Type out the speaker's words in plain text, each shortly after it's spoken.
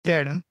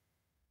Yeah, done.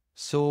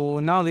 So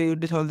now we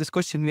will solve this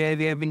question where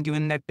we have been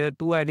given that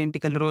two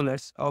identical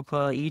rollers of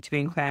each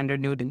weighing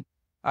 500 Newton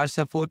are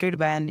supported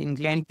by an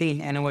inclined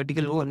plane and a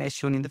vertical roll as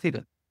shown in the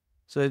figure.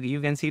 So you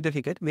can see the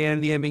figure where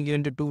we have been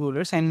given the two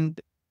rollers and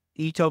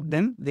each of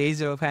them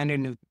weighs 500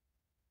 Newton.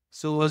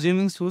 So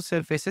assuming smooth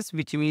surfaces,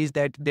 which means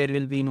that there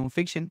will be no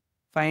friction,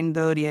 find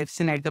the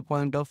reaction at the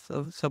point of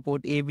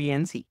support A, B,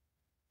 and C.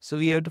 So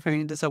we have to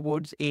find the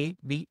supports A,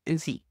 B,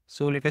 and C.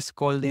 So let us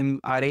call them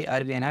RA,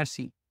 RB, and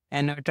RC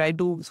and try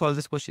to solve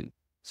this question.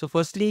 So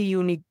firstly,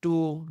 you need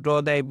to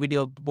draw the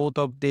FBD of both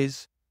of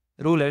these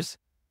rollers.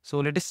 So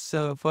let us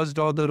first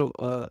draw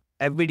the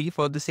FBD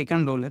for the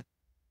second roller.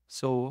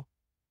 So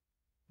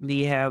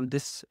we have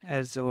this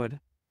as our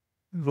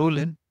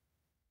roller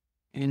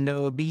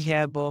and we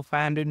have a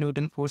 500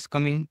 Newton force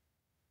coming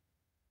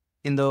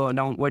in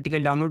the vertical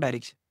downward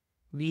direction.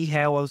 We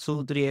have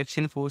also the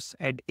reaction force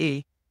at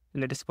A,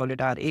 let us call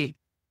it RA,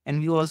 and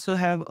we also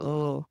have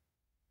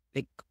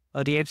like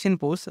a reaction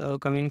force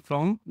coming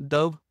from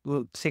the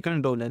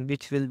second roller,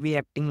 which will be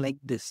acting like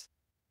this.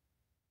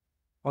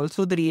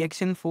 Also, the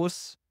reaction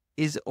force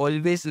is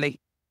always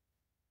like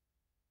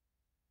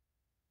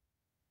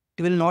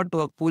it will not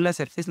pull a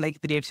surface,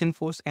 like the reaction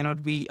force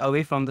cannot be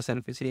away from the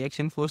surface.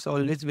 Reaction force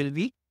always will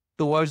be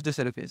towards the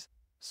surface.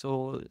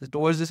 So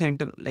towards the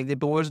center, like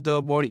towards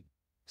the body.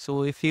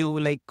 So if you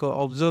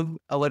observe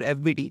our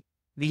FBT,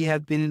 we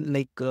have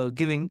been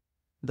giving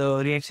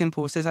the reaction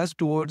forces as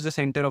towards the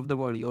center of the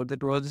body or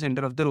towards the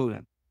center of the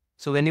roller.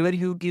 So whenever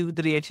you give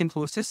the reaction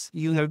forces,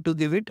 you have to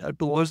give it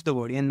towards the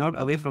body and not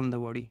away from the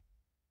body.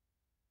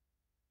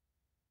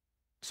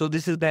 So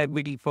this is the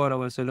FBT for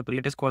our solar.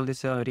 Let us call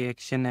this a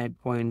reaction at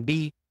point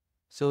D.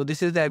 So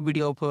this is the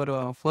FBT of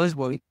our first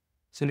body.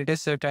 So let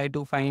us try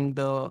to find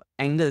the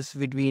angles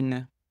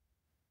between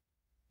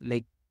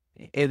like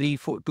every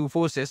two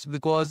forces,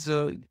 because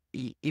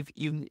if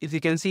you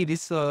can see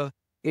this,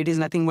 it is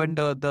nothing but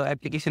the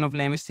application of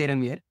Lam's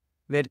theorem here,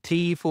 where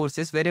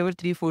wherever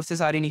three forces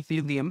are in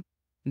equilibrium,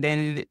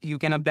 then you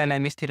can apply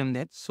Lam's theorem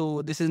there.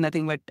 So this is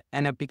nothing but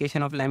an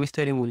application of Lam's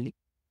theorem only.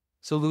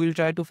 So we will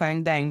try to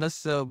find the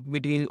angles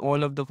between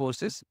all of the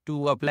forces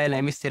to apply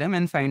Lam's theorem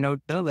and find out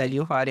the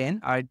value of Ra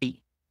and Rt.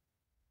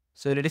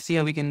 So let us see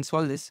how we can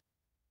solve this.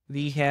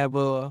 We have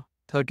a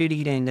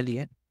 30-degree angle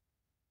here.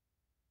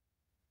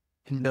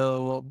 And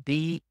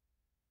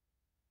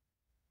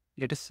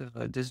let us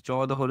just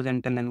draw the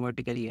horizontal and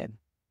vertical here.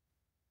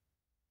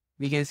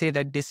 We can say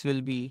that this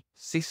will be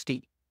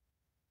 60.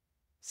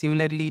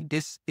 Similarly,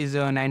 this is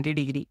a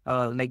 90-degree,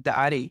 like the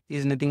Ra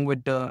is nothing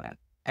but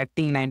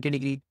acting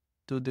 90-degree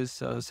to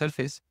this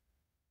surface.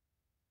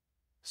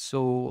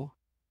 So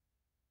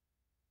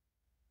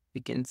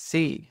we can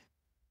say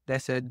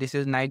that this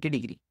is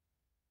 90-degree.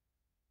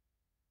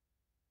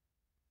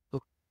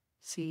 So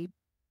see,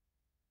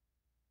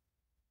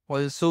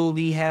 also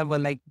we have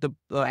the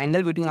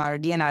angle between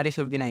RD and RA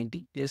should be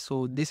 90. Yes,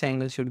 so this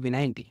angle should be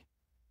 90.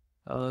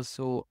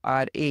 So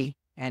RA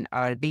and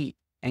RD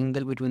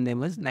angle between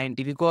them is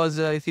 90, because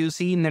if you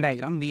see in the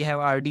diagram, we have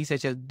RD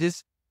such as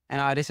this and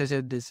RA such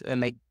as this,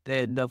 like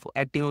the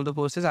acting of the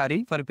forces are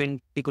in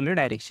perpendicular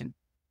direction.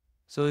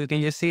 So you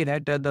can just say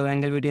that the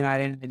angle between RA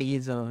and RD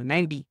is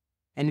 90,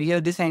 and we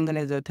have this angle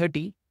as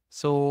 30.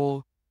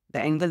 So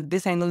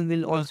this angle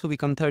will also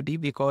become 30,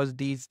 because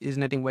this is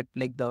nothing but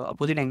like the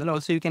opposite angle.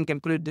 Also, you can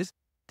calculate this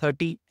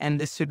 30 and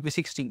this should be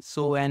 60.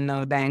 So, and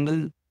the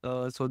angle,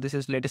 so this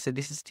is, let us say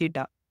this is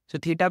theta. So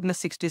theta plus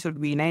 60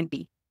 should be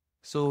 90.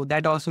 So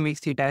that also makes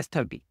theta as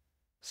 30.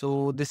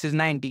 So this is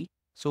 90.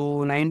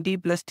 So 90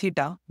 plus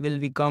theta will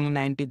become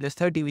 90 plus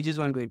 30, which is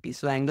 120.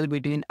 So angle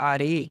between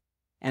RA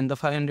and the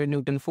 500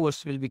 Newton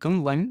force will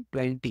become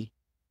 120.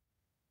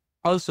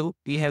 Also,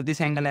 we have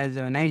this angle as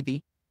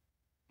 90,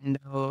 and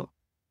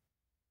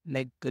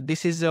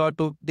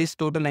this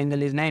total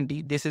angle is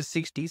 90. This is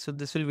 60, so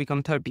this will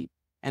become 30,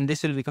 and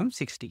this will become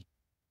 60.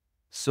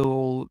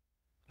 So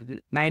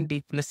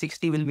 90 plus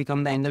 60 will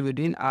become the angle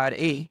between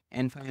RA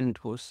and 500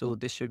 force. So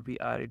this should be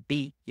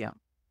RD. Yeah.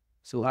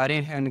 So RA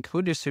and 500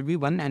 force, this should be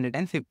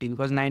 150,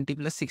 because 90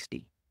 plus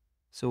 60.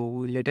 So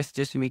let us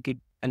just make it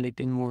a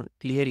little more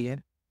clear here.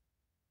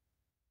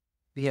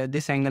 We have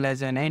this angle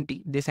as a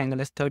 90, this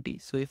angle as 30.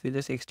 So if we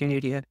just extend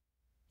it here,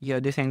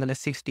 this angle is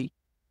 60,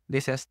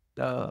 this has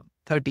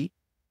 30.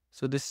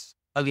 So this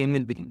again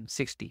will become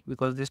 60,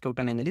 because this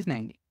total angle is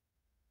 90.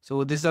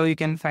 So this is how you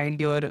can find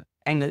your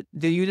angle.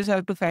 You just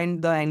have to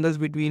find the angles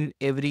between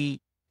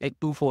every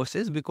two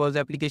forces, because the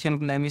application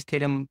of Lam's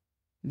theorem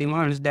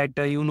demands that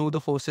you know the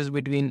forces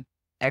between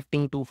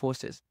acting two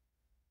forces.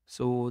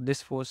 So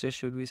this forces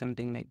should be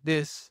something like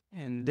this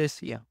and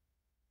this. Yeah,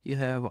 you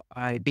have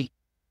ID,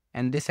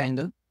 and this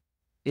angle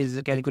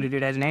is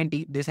calculated as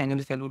 90. This angle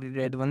is calculated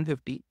at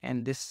 150,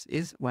 and this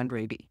is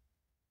 120.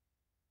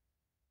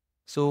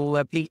 So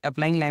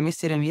applying Lam's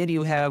theorem here,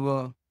 you have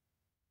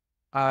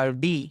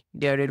RD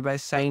divided by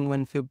sine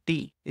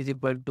 150 is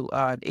equal to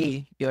RA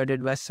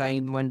divided by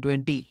sine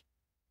 120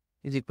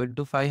 is equal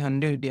to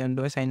 500 divided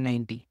by sine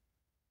 90.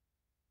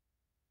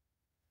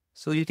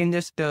 So you can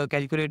just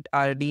calculate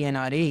RD and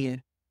RA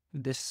here.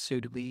 This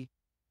should be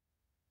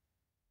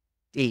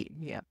A.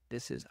 Yeah,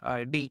 this is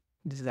RD.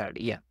 This is RD.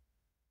 Yeah.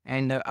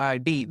 And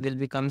RD will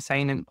become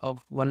sine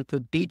of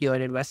 150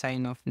 divided by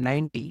sine of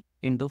 90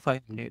 into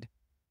 500.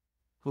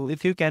 So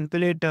if you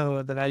calculate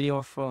the value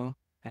of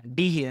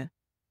D here,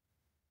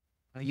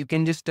 you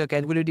can just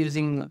calculate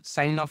using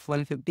sine of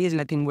 150 is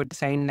nothing but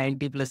sine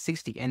 90 plus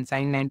 60, and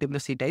sine 90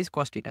 plus theta is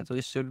cos theta. So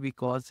it should be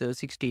cos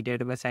 60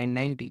 divided by sine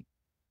 90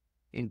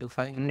 into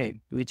 500,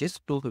 which is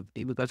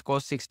 250, because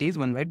cos 60 is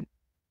 1 by.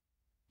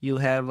 You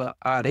have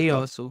RA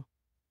also.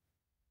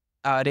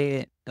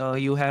 RA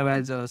you have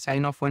as a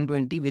sine of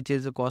 120, which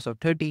is a cos of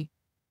 30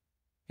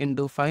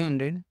 into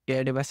 500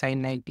 divided by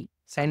sine 90.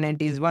 Sine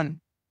 90 is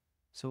 1.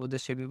 So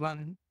this should be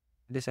 1.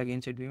 This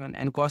again should be 1.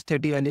 And cos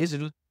 31 is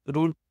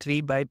root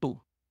 3 by 2.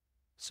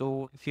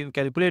 So if you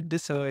calculate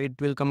this,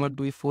 it will come out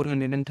to be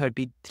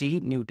 433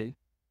 Newton.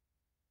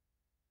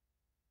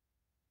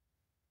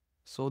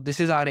 So this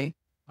is RA,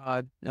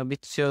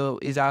 which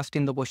is asked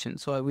in the question.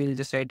 So I will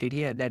just write it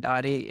here that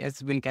RA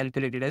has been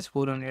calculated as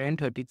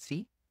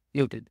 433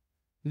 Newton.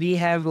 We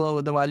have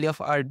the value of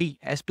RD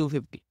as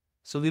 250.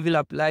 So we will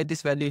apply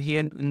this value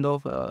here in the,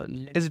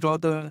 let us draw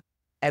the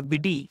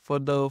FBD for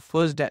the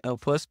first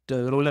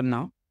roller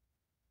now.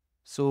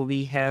 So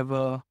we have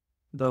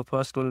the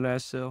first roller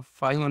as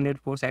 500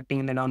 force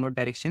acting in the downward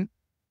direction.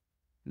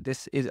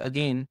 This is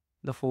again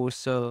the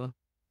force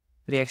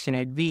reaction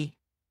at V.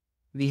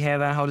 We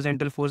have a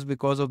horizontal force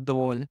because of the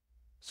wall.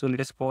 So let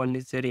us call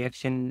this a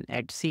reaction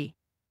at C.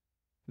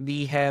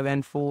 We have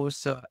an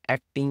force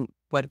acting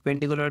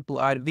perpendicular to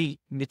RV,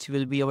 which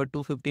will be our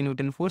 250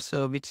 Newton force,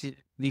 which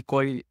we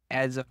call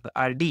as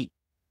RD.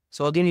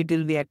 So again, it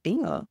will be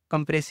acting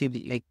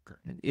compressively, like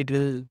it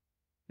will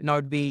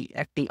not be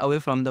acting away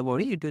from the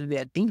body, it will be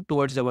acting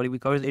towards the body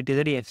because it is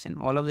a reaction.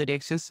 All of the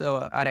reactions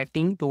are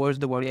acting towards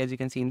the body, as you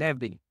can see in the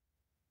FB.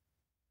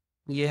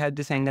 You have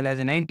this angle as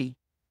a 90.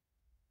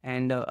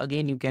 And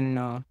again, you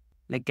can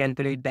like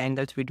calculate the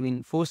angles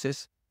between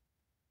forces.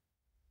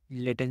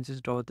 Let us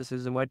just draw this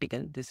is a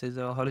vertical, this is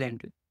a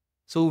horizontal.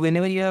 So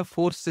whenever you have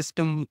force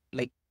system,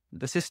 like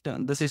the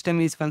system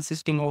is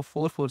consisting of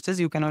 4 forces,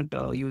 you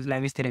cannot use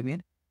Lami's theorem here.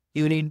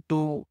 You need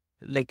to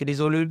like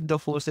resolve the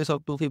forces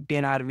of 250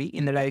 and RV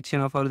in the direction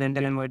of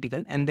horizontal and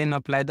vertical, and then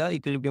apply the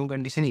equilibrium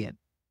condition here,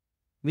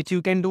 which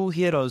you can do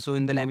here also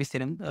in the Lami's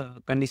theorem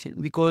condition,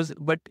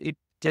 but it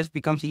just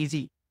becomes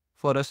easy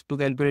for us to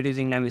calculate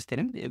using Lami's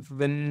theorem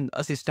when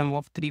a system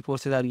of 3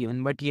 forces are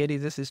given. But here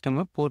is a system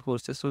of 4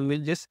 forces, so we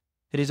will just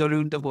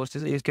resolve the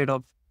forces instead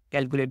of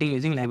calculating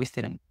using Lami's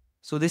theorem.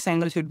 So this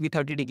angle should be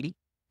 30 degree,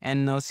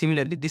 and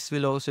similarly this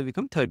will also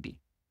become 30.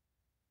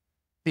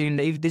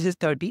 And if this is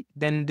 30,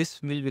 then this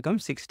will become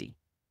 60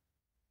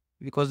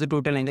 because the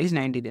total angle is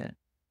 90 there.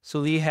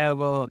 So we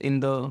have in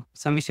the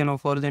summation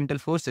of horizontal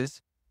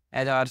forces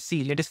as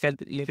RC, let us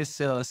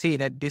say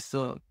that this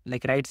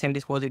like right side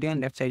is positive and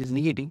left side is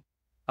negative,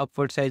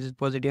 upward side is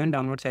positive and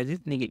downward side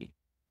is negative.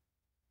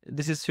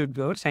 This should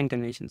be our sign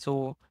convention.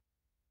 So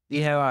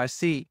we have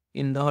RC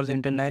in the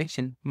horizontal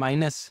direction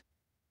minus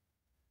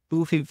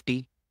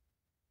 250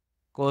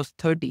 cos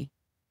 30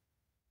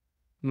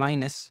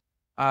 minus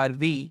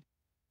RV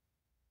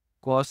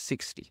cos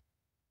 60.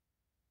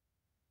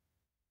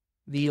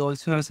 We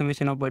also have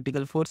summation of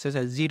vertical forces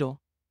as 0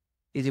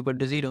 is equal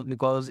to 0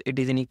 because it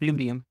is in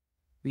equilibrium.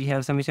 We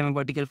have summation of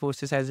vertical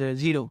forces as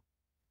 0,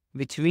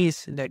 which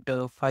means that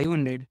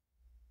 500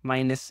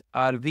 minus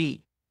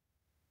RV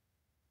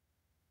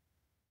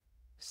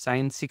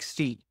sine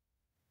 60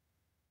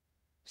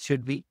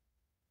 should be.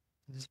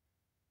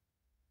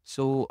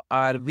 So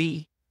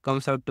RV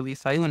comes out to be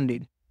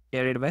 500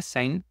 divided by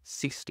sine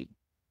 60.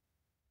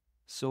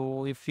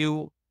 So if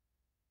you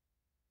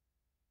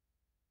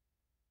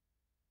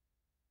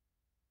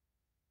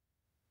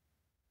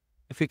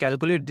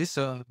calculate this,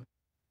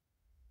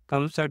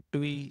 comes out to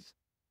be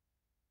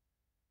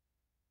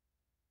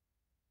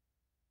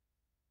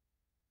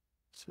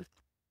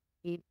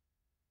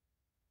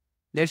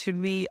there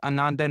should be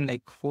another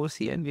like force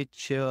here,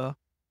 which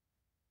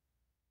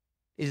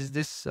is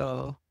this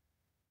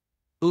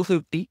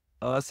 250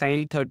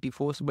 sine 30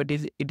 force, but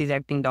it is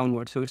acting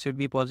downward, so it should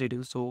be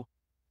positive. So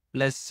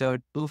plus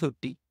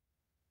 250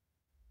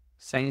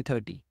 sine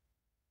 30.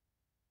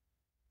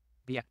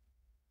 Yeah.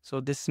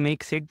 So this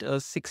makes it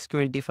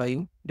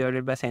 625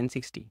 divided by sine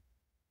 60.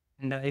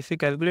 And if you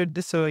calculate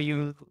this,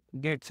 you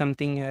get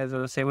something as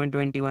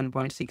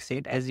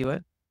 721.68 as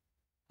your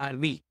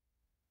RV.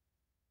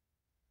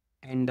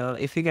 And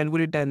if you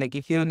calculate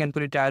if you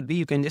calculate RV,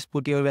 you can just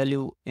put your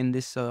value in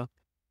this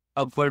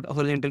upward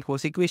horizontal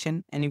force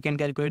equation, and you can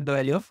calculate the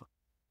value of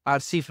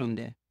RC from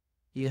there.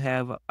 You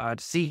have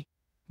RC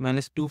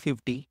minus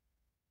 250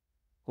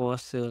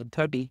 cos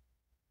 30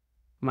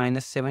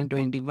 minus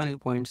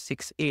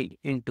 721.68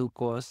 into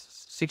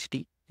cos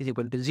 60 is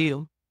equal to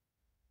 0.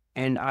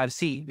 And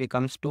RC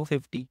becomes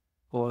 250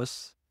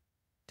 cos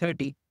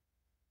 30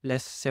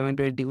 plus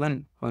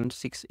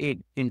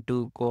 721.68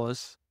 into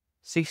cos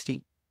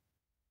 60,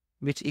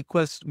 which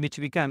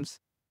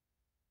becomes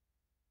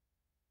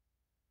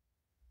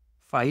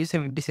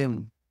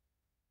 577.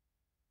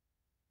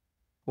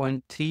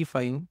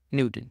 0.35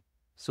 Newton.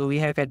 So we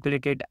have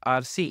calculated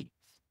RC,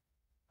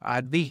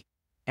 RB,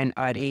 and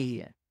RA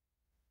here,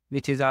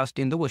 which is asked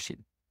in the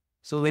question.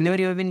 So whenever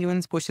you have been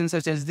given questions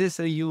such as this,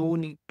 you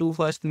need to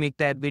first make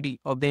the ability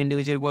of the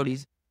individual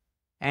bodies.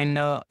 And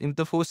if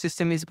the force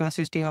system is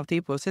consisting of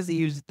three forces,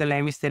 use the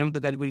Lami's theorem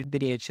to calculate the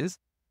reactions.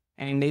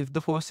 And if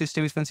the force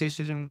system is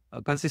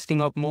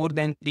consisting of more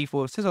than three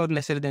forces or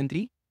lesser than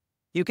three,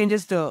 you can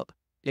just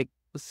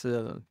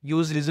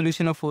use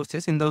resolution of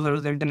forces in the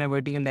horizontal and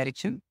vertical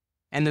direction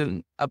and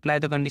then apply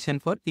the condition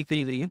for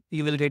equilibrium.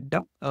 You will get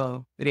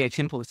the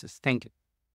reaction forces. Thank you.